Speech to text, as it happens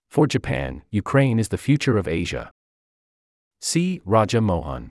For Japan, Ukraine is the future of Asia. C. Raja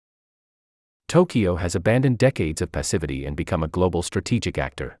Mohan. Tokyo has abandoned decades of passivity and become a global strategic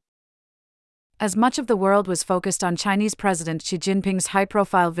actor. As much of the world was focused on Chinese President Xi Jinping's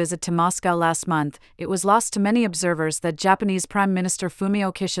high-profile visit to Moscow last month, it was lost to many observers that Japanese Prime Minister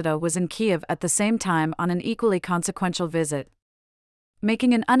Fumio Kishida was in Kiev at the same time on an equally consequential visit.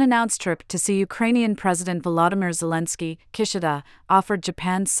 Making an unannounced trip to see Ukrainian President Volodymyr Zelensky, Kishida offered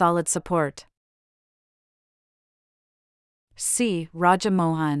Japan solid support. C. Raja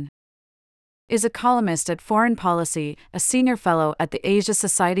Mohan is a columnist at Foreign Policy, a senior fellow at the Asia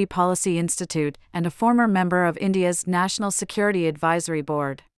Society Policy Institute, and a former member of India's National Security Advisory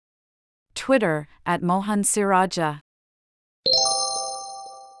Board. Twitter, @MohanSiraja.